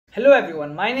Hello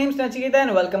everyone, my name is Nachiketa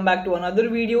and welcome back to another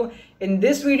video. In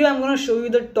this video, I'm going to show you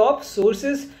the top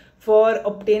sources for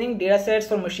obtaining datasets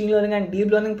for machine learning and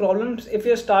deep learning problems. If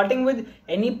you're starting with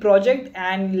any project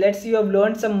and let's say you have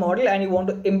learned some model and you want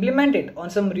to implement it on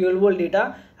some real world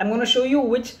data, I'm going to show you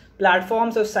which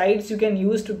platforms or sites you can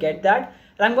use to get that.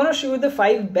 And I'm going to show you the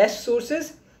 5 best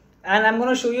sources and I'm going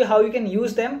to show you how you can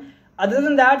use them. Other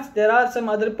than that, there are some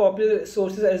other popular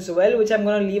sources as well, which I'm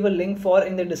going to leave a link for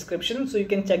in the description, so you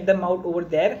can check them out over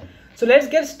there. So let's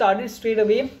get started straight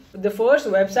away. The first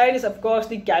website is of course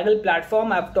the Kaggle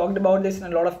platform. I've talked about this in a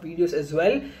lot of videos as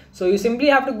well. So you simply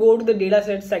have to go to the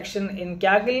dataset section in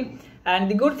Kaggle. And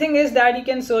the good thing is that you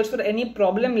can search for any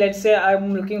problem. Let's say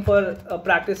I'm looking for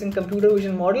practicing computer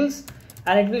vision models,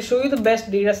 and it will show you the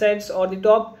best datasets or the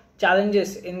top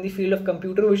challenges in the field of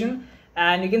computer vision.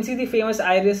 And you can see the famous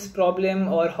iris problem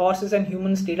or horses and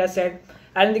humans dataset.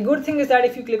 And the good thing is that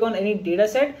if you click on any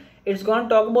dataset, it's going to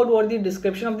talk about what the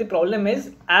description of the problem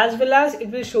is, as well as it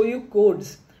will show you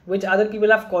codes which other people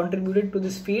have contributed to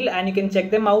this field, and you can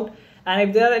check them out. And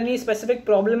if there are any specific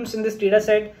problems in this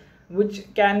dataset which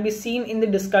can be seen in the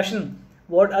discussion,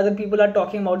 what other people are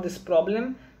talking about this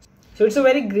problem. So it's a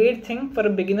very great thing for a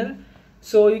beginner.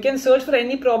 So you can search for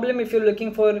any problem. If you're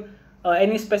looking for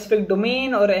any specific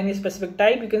domain or any specific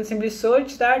type, you can simply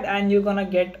search that and you're gonna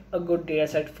get a good data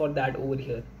set for that over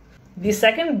here. The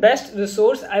second best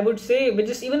resource, I would say, which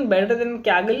is even better than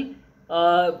Kaggle,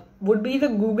 would be the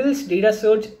Google's data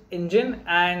search engine,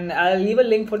 and I'll leave a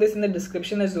link for this in the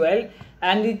description as well.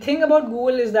 And the thing about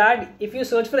Google is that if you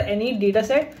search for any data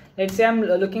set, let's say I'm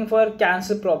looking for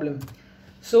cancer problem,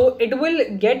 so it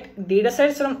will get data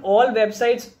sets from all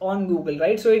websites on Google,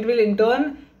 right? So it will in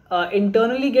turn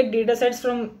internally get datasets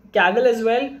from Kaggle as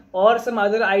well, or some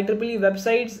other IEEE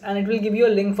websites, and it will give you a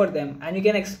link for them and you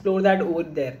can explore that over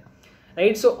there,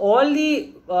 right? So all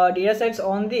the datasets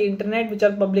on the internet which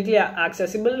are publicly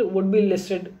accessible would be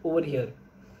listed over here.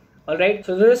 Alright,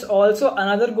 so there is also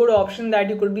another good option that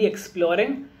you could be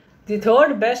exploring. The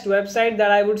third best website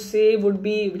that I would say would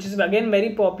be, which is again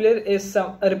very popular, is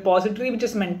a repository which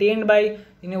is maintained by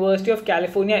University of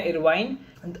California, Irvine.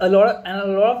 A lot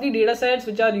of the data sets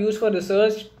which are used for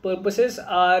research purposes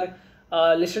are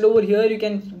listed over here. You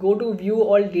can go to view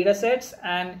all data sets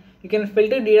and you can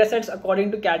filter data sets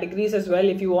according to categories as well.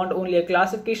 If you want only a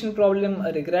classification problem,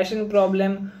 a regression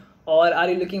problem, or are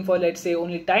you looking for, let's say,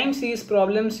 only time series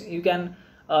problems, you can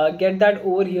get that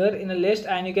over here in a list,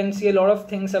 and you can see a lot of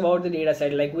things about the data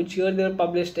set, like which year they're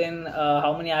published in,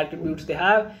 how many attributes they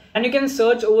have, and you can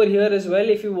search over here as well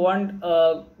if you want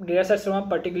data sets from a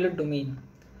particular domain.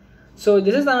 So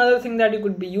this is another thing that you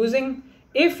could be using.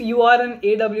 If you are an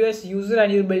AWS user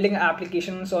and you're building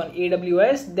applications on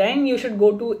AWS, then you should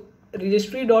go to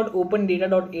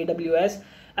registry.opendata.aws,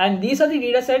 and these are the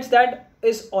data sets that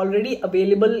is already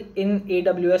available in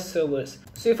AWS servers.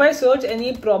 So if I search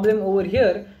any problem over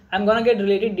here, I'm gonna get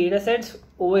related data sets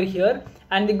over here.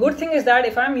 And the good thing is that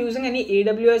if I'm using any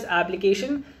AWS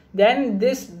application, then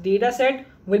this data set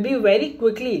will be very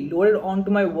quickly loaded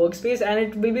onto my workspace, and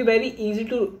it will be very easy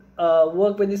to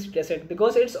work with this dataset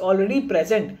because it's already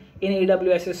present in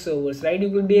AWS's servers, right? You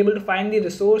will be able to find the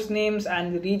resource names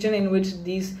and the region in which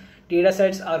these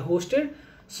datasets are hosted.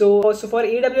 So for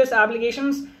AWS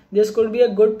applications, this could be a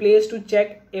good place to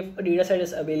check if a dataset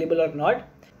is available or not.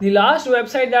 The last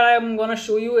website that I'm going to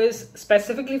show you is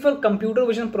specifically for computer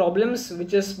vision problems,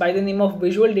 which is by the name of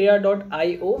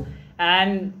visualdata.io.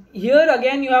 And here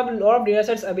again, you have a lot of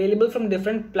datasets available from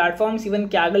different platforms. Even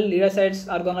Kaggle datasets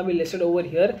are going to be listed over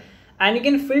here, and you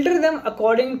can filter them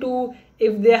according to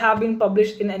if they have been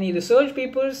published in any research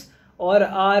papers, or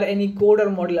are any code or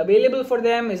model available for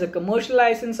them, is a commercial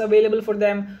license available for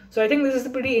them. So I think this is a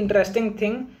pretty interesting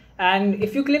thing. And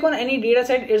if you click on any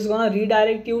dataset, it's going to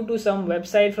redirect you to some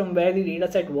website from where the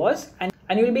dataset was, and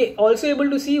you will be also able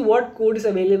to see what code is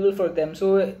available for them.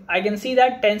 So I can see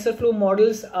that TensorFlow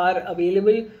models are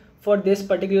available for this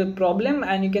particular problem,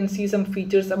 and you can see some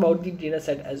features about the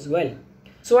dataset as well.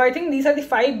 So I think these are the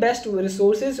 5 best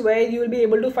resources where you will be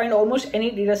able to find almost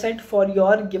any dataset for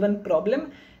your given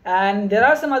problem. And there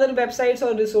are some other websites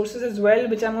or resources as well,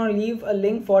 which I'm going to leave a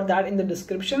link for that in the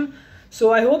description.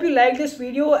 So I hope you liked this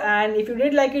video, and if you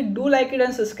did like it, do like it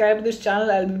and subscribe to this channel.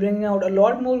 I'll be bringing out a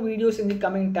lot more videos in the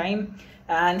coming time,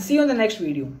 and see you in the next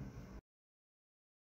video.